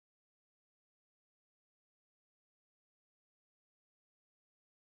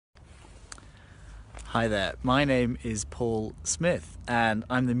Hi there, my name is Paul Smith and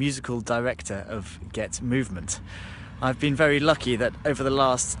I'm the musical director of Get Movement. I've been very lucky that over the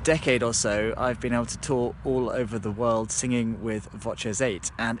last decade or so I've been able to tour all over the world singing with Voces8,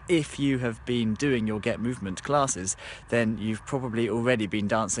 and if you have been doing your Get Movement classes then you've probably already been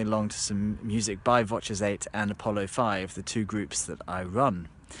dancing along to some music by Voces8 and Apollo 5, the two groups that I run.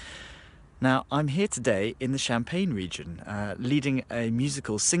 Now, I'm here today in the Champagne region, leading a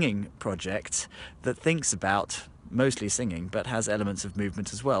musical singing project that thinks about mostly singing, but has elements of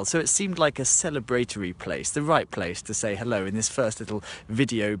movement as well. So it seemed like a celebratory place, the right place to say hello in this first little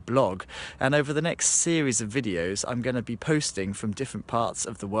video blog. And over the next series of videos, I'm going to be posting from different parts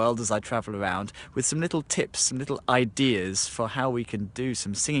of the world as I travel around with some little tips, some little ideas for how we can do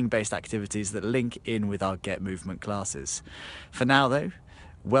some singing-based activities that link in with our Get Movement classes. For now, though,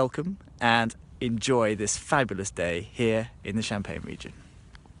 welcome and enjoy this fabulous day here in the Champagne region.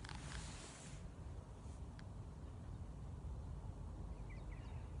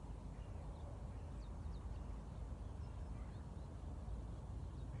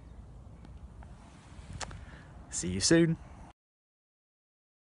 See you soon.